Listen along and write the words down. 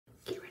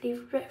Ready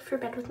for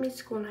bed with me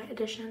school night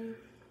edition.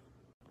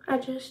 I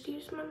just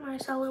used my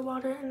micellar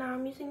water and now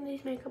I'm using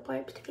these makeup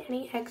wipes to get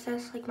any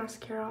excess like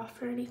mascara off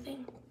or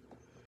anything.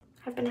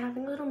 I've been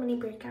having a little mini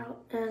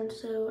breakout and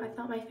so I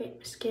thought my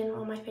skin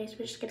on my face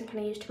was just getting kind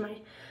of used to my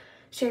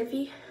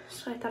CeraVe,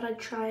 so I thought I'd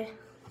try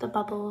the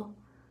Bubble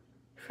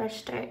Fresh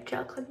Start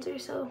Gel Cleanser.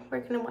 So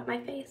we're gonna wet my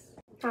face.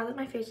 Now that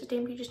my face is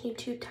damp, you just need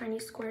 2 tiny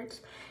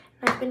squirts.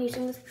 And I've been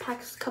using this the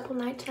past couple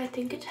nights and I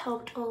think it's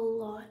helped a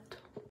lot.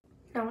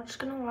 Now I'm just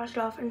gonna wash it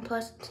off, and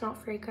plus it's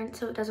not fragrant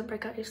so it doesn't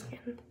break out your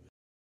skin.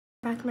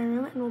 Back in my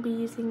room and we'll be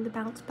using the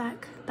Bounce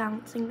Back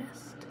Balancing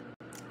Mist.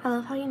 I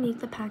love how unique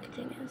the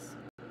packaging is.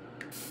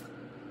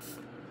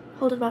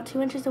 Hold it about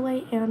 2 inches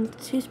away, and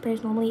 2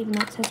 sprays normally, even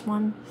though it says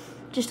 1.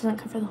 It just doesn't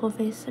cover the whole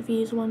face if you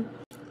use 1.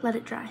 Let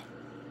it dry.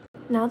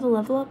 Now the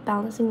Level Up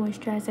Balancing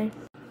Moisturizer.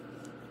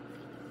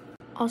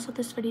 Also,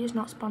 this video is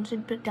not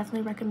sponsored, but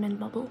definitely recommend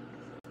Bubble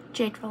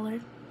Jade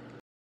Roller.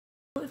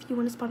 If you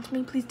want to sponsor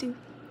me, please do.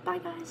 Bye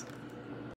guys!